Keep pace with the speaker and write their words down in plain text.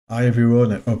Hi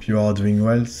everyone, I hope you are doing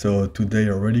well. So today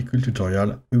a really cool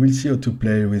tutorial. We will see how to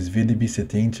play with VDB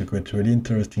settings to create really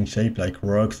interesting shapes like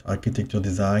rocks, architecture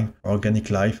design, organic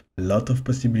life, a lot of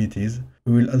possibilities.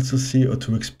 We will also see how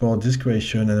to export this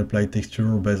creation and apply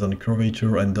texture based on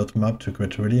curvature and dot map to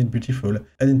create really beautiful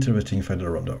and interesting final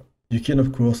render. You can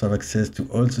of course have access to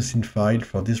all the scene files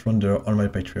for this render on my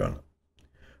Patreon.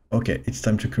 Okay, it's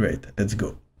time to create. Let's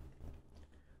go.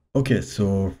 Okay,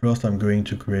 so first I'm going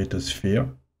to create a sphere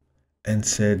and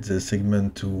set the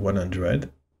segment to 100.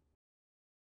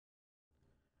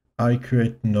 I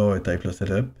create now a tyflow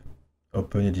setup,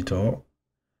 open editor.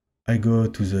 I go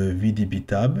to the VDB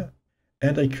tab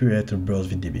and I create a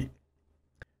burst VDB.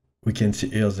 We can see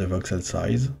here the voxel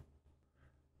size.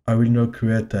 I will now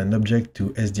create an object to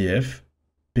SDF,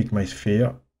 pick my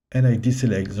sphere, and I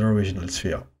deselect the original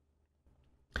sphere.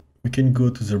 We can go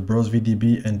to the browse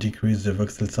VDB and decrease the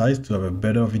voxel size to have a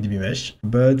better VDB mesh,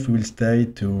 but we will stay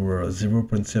to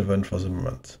 0.7 for the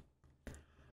moment.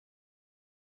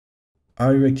 I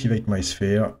will activate my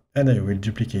sphere and I will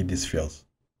duplicate these spheres.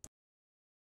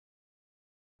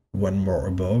 One more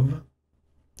above.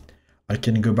 I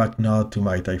can go back now to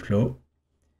my tyflow,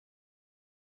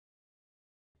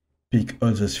 pick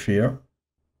all the sphere,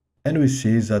 and we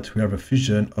see that we have a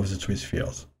fusion of the three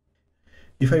spheres.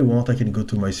 If I want, I can go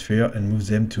to my sphere and move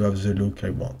them to have the look I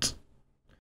want.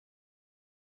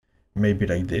 Maybe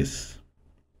like this.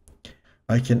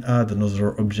 I can add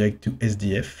another object to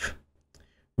SDF.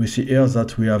 We see here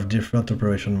that we have different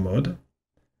operation mode.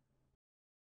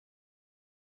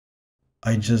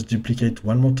 I just duplicate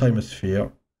one more time a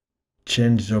sphere,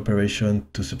 change the operation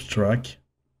to subtract,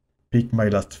 pick my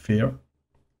last sphere.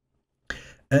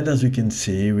 And as you can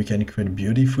see, we can create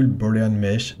beautiful Boolean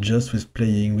mesh just with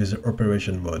playing with the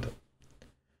operation mode.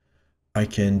 I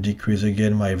can decrease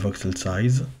again my voxel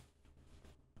size.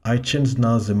 I change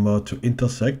now the mode to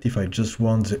intersect if I just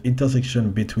want the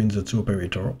intersection between the two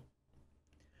operators.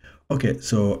 Okay,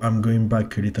 so I'm going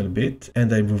back a little bit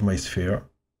and I move my sphere,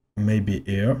 maybe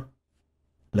here,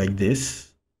 like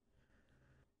this.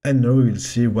 And now we will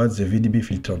see what the VDB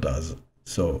filter does.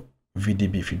 So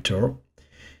VDB filter.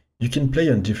 You can play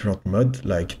on different modes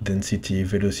like density,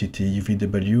 velocity,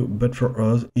 UVW, but for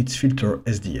us it's filter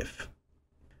SDF.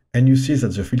 And you see that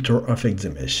the filter affects the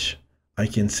mesh. I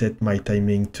can set my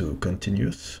timing to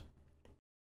continuous.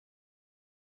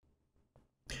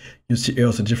 You see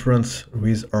here the difference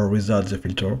with or without the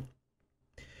filter.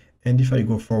 And if I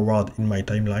go forward in my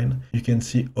timeline, you can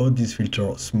see how this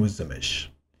filter smooths the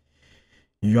mesh.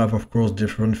 You have of course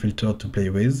different filters to play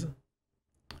with.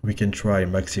 We can try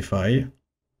Maxify.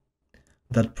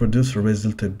 That produces a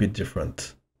result a bit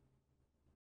different.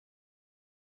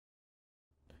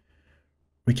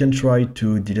 We can try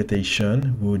to dilatation,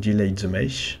 who dilate the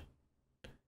mesh.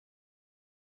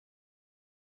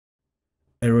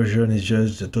 Erosion is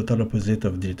just the total opposite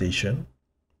of dilatation.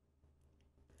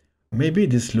 Maybe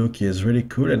this look is really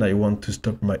cool and I want to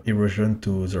stop my erosion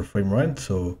to the frame rate,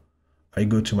 so I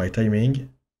go to my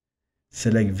timing,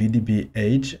 select VDB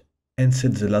age and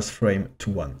set the last frame to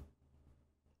 1.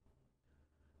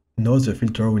 Now the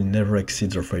filter will never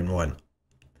exceed the frame 1.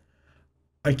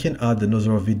 I can add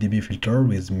another VDB filter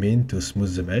with min to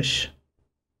smooth the mesh,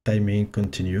 timing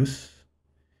continuous,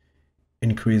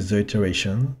 increase the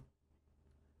iteration,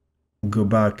 go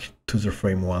back to the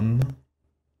frame 1.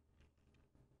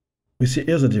 We see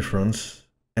here the difference,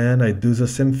 and I do the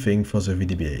same thing for the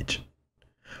VDB age.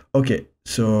 Okay,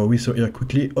 so we saw here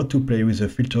quickly how to play with the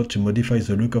filter to modify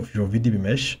the look of your VDB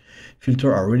mesh.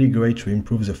 Filters are really great to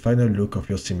improve the final look of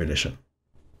your simulation.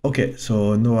 Okay,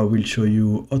 so now I will show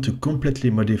you how to completely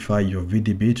modify your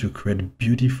VDB to create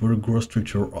beautiful growth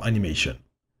structure or animation.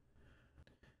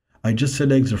 I just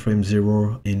select the frame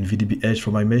 0 in VDB edge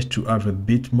for my mesh to have a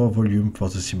bit more volume for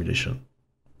the simulation.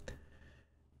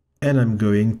 And I'm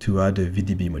going to add a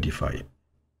VDB Modify.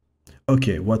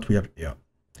 Okay, what we have here.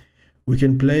 We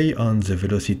can play on the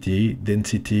velocity,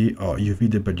 density or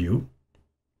UVW.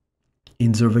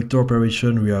 In the vector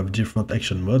operation we have different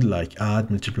action modes like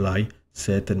add, multiply,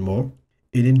 set and more.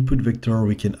 In input vector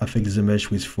we can affect the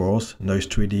mesh with force, noise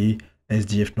 3D,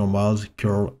 SDF normals,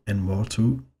 curl and more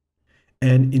too.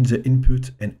 And in the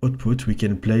input and output we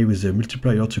can play with the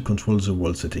multiplier to control the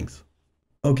wall settings.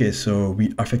 Okay, so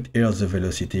we affect here the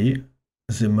velocity,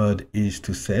 the mode is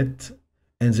to set,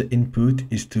 and the input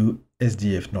is to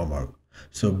SDF normal.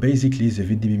 So basically the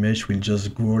VDB mesh will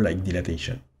just grow like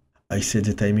dilatation. I set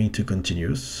the timing to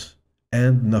continuous,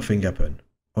 and nothing happened.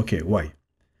 Okay, why?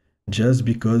 Just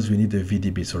because we need a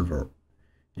VDB solver.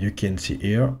 You can see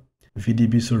here,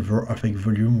 VDB solver affects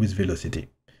volume with velocity.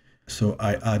 So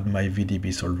I add my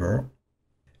VDB solver,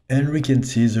 And we can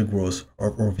see the growth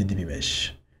of our VDB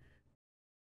mesh.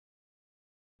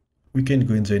 We can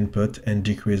go in the input and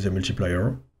decrease the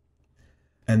multiplier.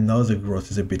 And now the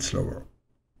growth is a bit slower.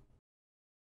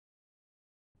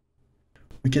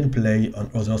 We can play on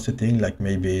other settings like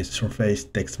maybe surface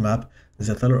text map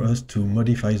that allow us to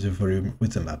modify the volume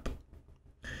with the map.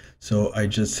 So I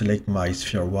just select my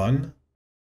sphere 1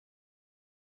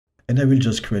 and I will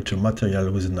just create a material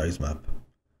with a noise map.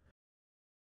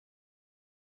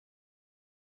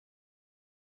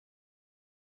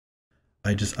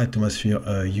 I just add to my sphere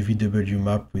a UVW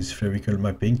map with spherical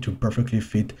mapping to perfectly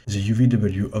fit the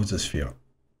UVW of the sphere.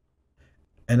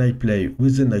 And I play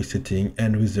with the noise setting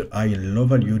and with the high and low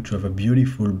value to have a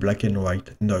beautiful black and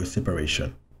white noise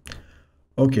separation.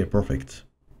 Okay, perfect.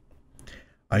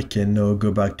 I can now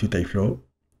go back to tyflow,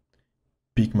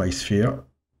 pick my sphere.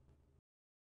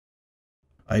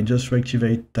 I just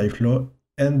reactivate tyflow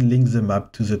and link the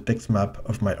map to the text map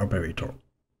of my operator.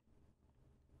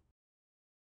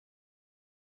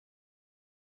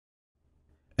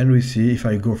 And we see if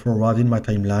I go forward in my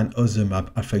timeline how the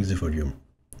map affects the volume.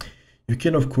 You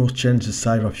can of course change the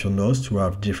size of your nose to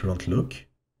have different look.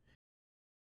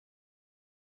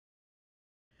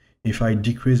 If I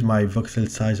decrease my voxel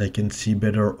size, I can see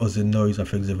better how the noise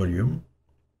affects the volume.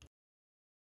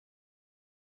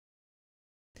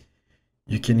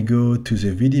 You can go to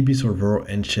the VDB solver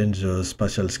and change the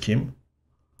spatial scheme.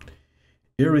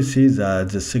 Here we see that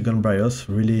the second BIOS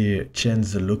really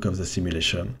changed the look of the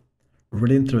simulation.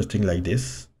 Really interesting like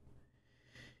this.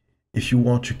 If you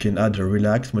want, you can add a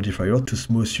relax modifier to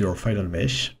smooth your final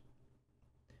mesh,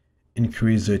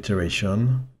 increase the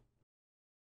iteration,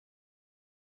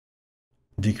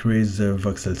 decrease the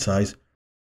voxel size,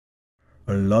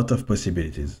 a lot of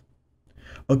possibilities.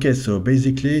 Okay, so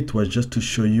basically it was just to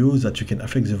show you that you can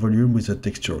affect the volume with the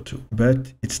texture too.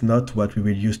 But it's not what we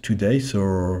will use today,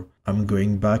 so I'm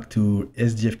going back to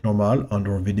SDF normal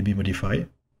under VDB Modify.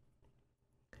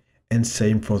 And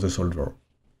same for the solver.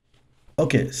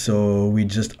 Okay, so we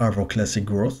just have our classic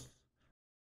growth.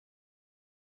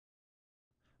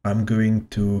 I'm going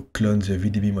to clone the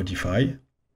VDB Modify.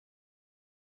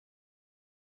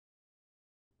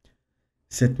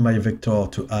 Set my vector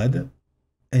to add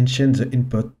and change the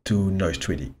input to noise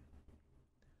 3D.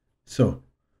 So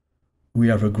we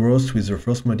have a growth with the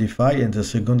first modify and the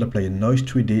second apply a noise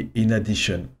 3D in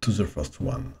addition to the first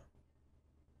one.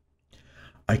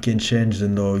 I can change the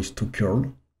noise to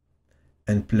curl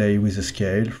and play with the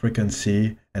scale,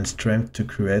 frequency and strength to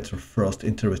create the first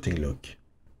interesting look.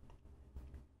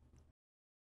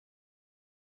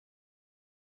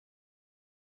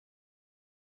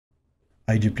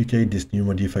 I duplicate this new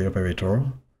modify operator.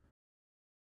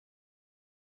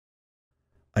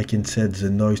 I can set the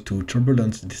noise to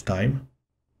turbulence this time.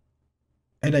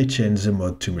 And I change the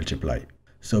mode to multiply.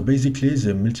 So basically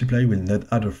the multiply will not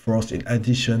add a force in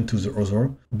addition to the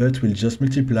other, but will just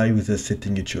multiply with the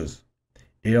setting you choose.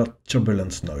 Here,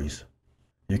 turbulence noise.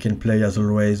 You can play as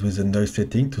always with the noise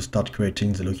setting to start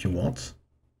creating the look you want.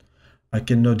 I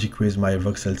can now decrease my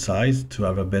voxel size to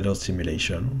have a better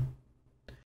simulation.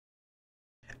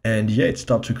 And yeah, it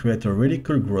starts to create a really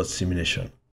cool growth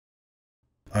simulation.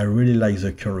 I really like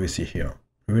the curve we see here,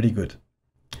 really good.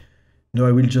 Now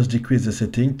I will just decrease the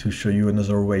setting to show you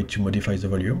another way to modify the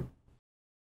volume.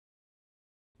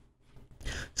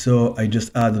 So I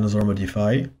just add another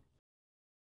modify,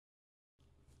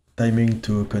 timing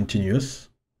to continuous,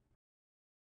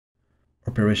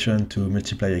 operation to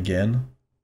multiply again,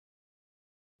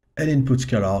 and input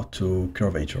scalar to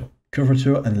curvature.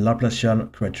 Curvature and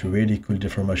Laplacian create a really cool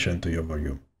deformation to your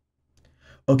volume.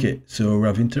 Okay, so we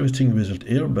have interesting result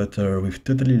here, but we've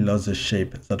totally lost the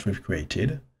shape that we've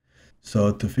created.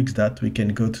 So to fix that, we can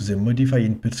go to the Modify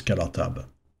Input Scalar tab.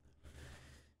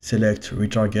 Select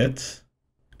Retarget,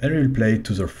 and we'll play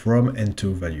to the from and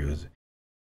to values.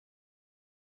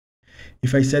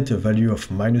 If I set a value of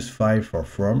 -5 for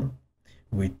from,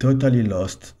 we totally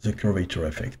lost the curvature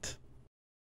effect.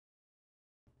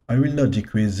 I will now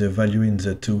decrease the value in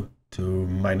the 2 to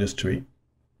 -3.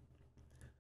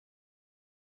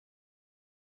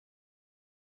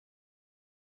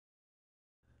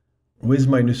 With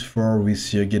 -4, we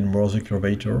see again more the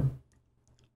curvature.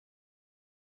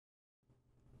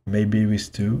 Maybe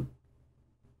with 2,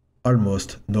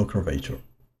 almost no curvature.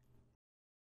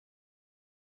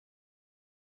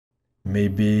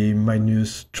 Maybe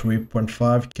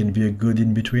 -3.5 can be a good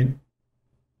in between.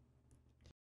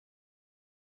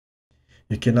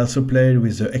 You can also play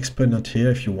with the exponent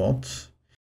here if you want.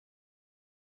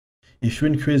 If you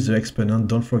increase the exponent,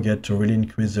 don't forget to really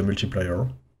increase the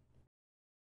multiplier.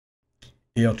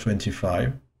 Here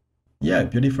 25. Yeah,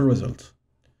 beautiful result.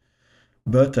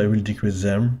 but I will decrease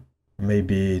them,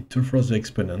 maybe 2 for the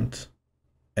exponent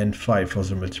and 5 for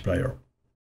the multiplier.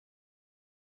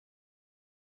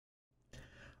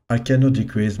 I can now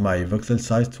decrease my voxel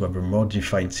size to have a more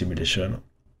defined simulation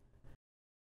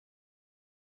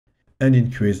and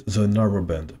increase the narrow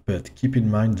band, but keep in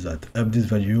mind that up this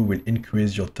value will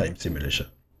increase your time simulation.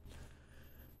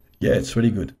 Yeah, it's really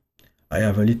good. I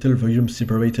have a little volume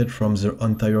separated from the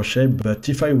entire shape, but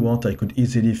if I want, I could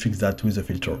easily fix that with a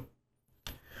filter.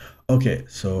 Okay,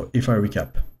 so if I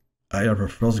recap, I have a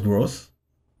first growth,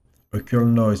 a curl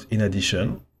noise in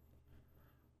addition,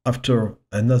 after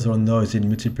another noise in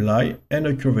multiply, and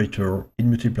a curvature in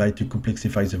multiply to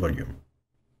complexify the volume.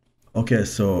 Okay,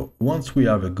 so once we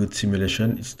have a good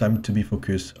simulation, it's time to be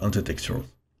focused on the textures.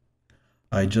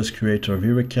 I just create a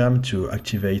vray cam to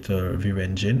activate a vray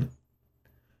engine,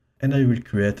 and I will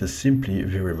create a simply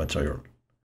vray material.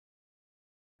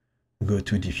 Go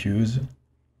to diffuse,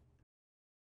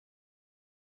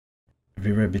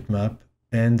 vray bitmap,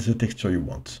 and the texture you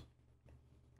want.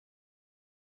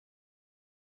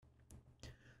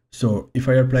 So if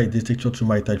I apply this texture to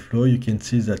my tyflow, you can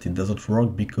see that it doesn't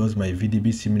work because my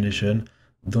VDB simulation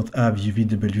don't have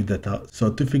UVW data.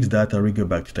 So to fix that, I will go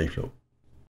back to tyflow.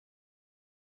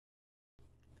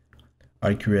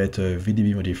 I create a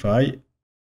VDB Modify,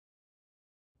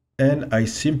 and I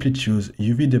simply choose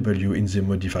UVW in the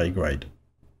Modify grade.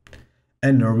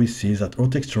 And now we see that our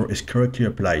texture is correctly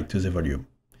applied to the volume.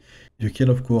 You can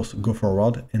of course go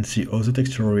forward and see how the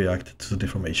texture reacts to the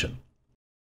deformation.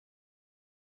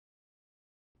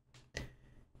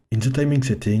 In the timing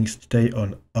settings, stay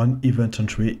on event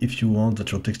entry if you want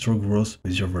that your texture grows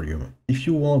with your volume. If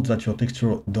you want that your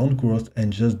texture don't grow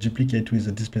and just duplicate with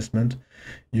the displacement,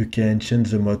 you can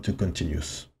change the mode to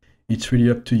continuous. It's really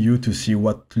up to you to see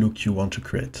what look you want to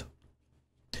create.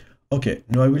 Okay,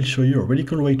 now I will show you a really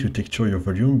cool way to texture your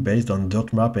volume based on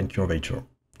dirt map and curvature.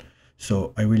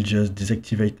 So I will just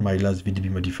deactivate my last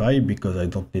VDB Modify because I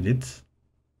don't need it.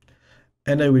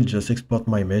 And I will just export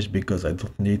my mesh because I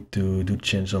don't need to do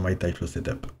change on my tyflow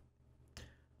setup.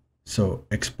 So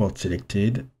export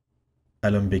selected,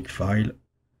 Alembic file,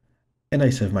 and I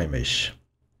save my mesh.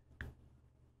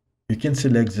 You can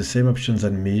select the same options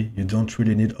as me, you don't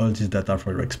really need all this data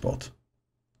for your export.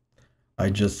 I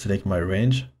just select my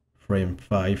range, frame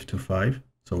 5 to 5,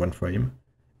 so 1 frame,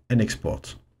 and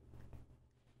export.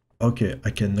 Okay,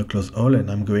 I can now close all and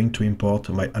I'm going to import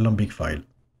my Alembic file.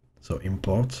 So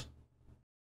import.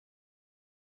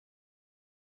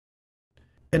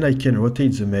 And I can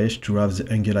rotate the mesh to have the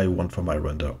angle I want for my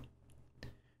render.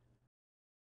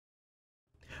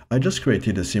 I just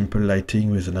created a simple lighting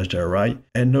with an HDRI,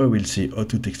 and now we'll see how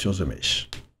to texture the mesh.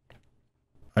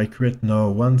 I create now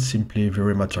one simply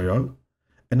vray material,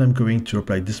 and I'm going to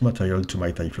apply this material to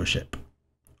my tyflow shape.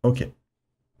 Okay.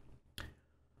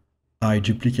 I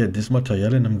duplicate this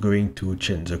material and I'm going to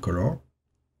change the color,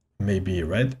 maybe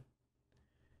red.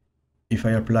 If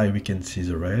I apply, we can see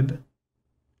the red.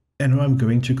 And now I'm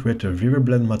going to create a vray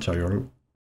blend material,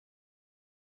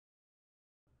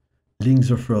 link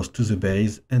the first to the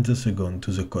base and the second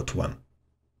to the cut one.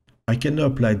 I can now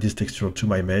apply this texture to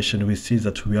my mesh and we see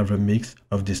that we have a mix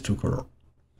of these two colors.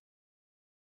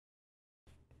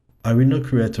 I will now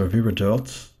create a vray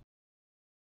dirt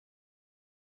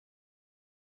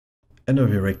and a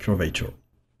vray curvature.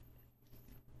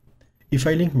 If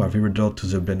I link my vray dirt to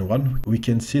the blend one, we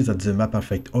can see that the map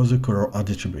affects how the colors are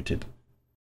distributed.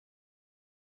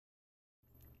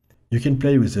 You can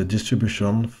play with the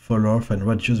distribution, fall off and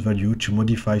radius value to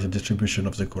modify the distribution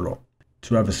of the color,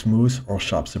 to have a smooth or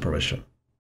sharp separation.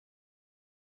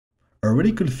 A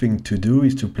really cool thing to do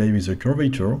is to play with the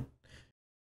curvature.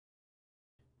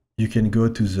 You can go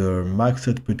to the max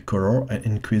output color and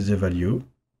increase the value.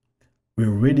 We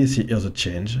really see here the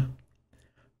change.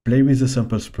 Play with the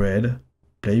sample spread,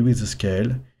 play with the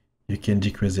scale. You can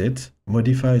decrease it,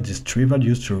 modify these three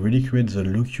values to really create the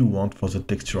look you want for the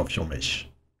texture of your mesh.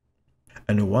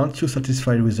 And once you're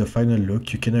satisfied with the final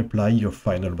look, you can apply your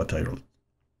final material.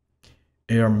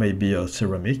 Here maybe a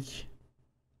ceramic,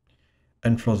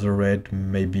 and for the red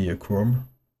maybe a chrome.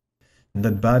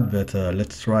 Not bad, but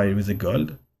let's try with the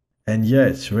gold. And yeah,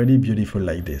 it's really beautiful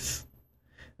like this.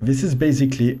 This is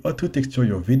basically how to texture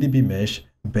your VDB mesh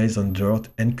based on dirt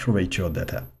and curvature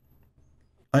data.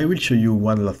 I will show you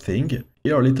one last thing.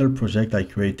 Here a little project I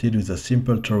created with a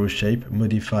simple torus shape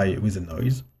modified with a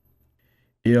noise.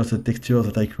 Here's the texture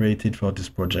that I created for this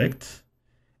project.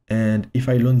 And if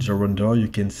I launch the render, you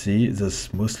can see the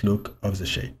smooth look of the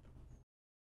shape.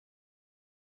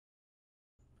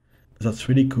 That's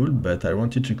really cool, but I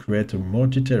wanted to create a more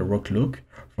detailed rock look.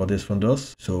 for these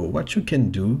renders. So what you can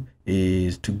do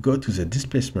is to go to the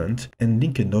displacement and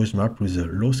link a noise map with a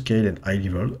low scale and high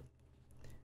level.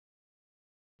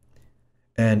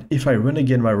 And if I run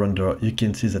again my render, you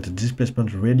can see that the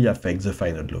displacement really affects the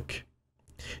final look.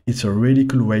 It's a really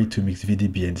cool way to mix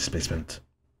VDB and displacement.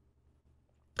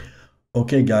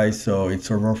 Okay guys, so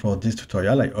it's over for this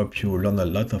tutorial. I hope you learned a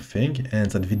lot of things and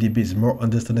that VDB is more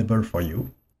understandable for you.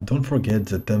 Don't forget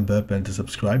the thumb up and to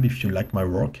subscribe if you like my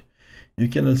work. You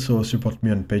can also support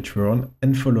me on Patreon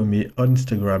and follow me on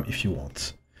Instagram if you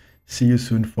want. See you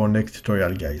soon for next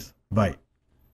tutorial guys. Bye.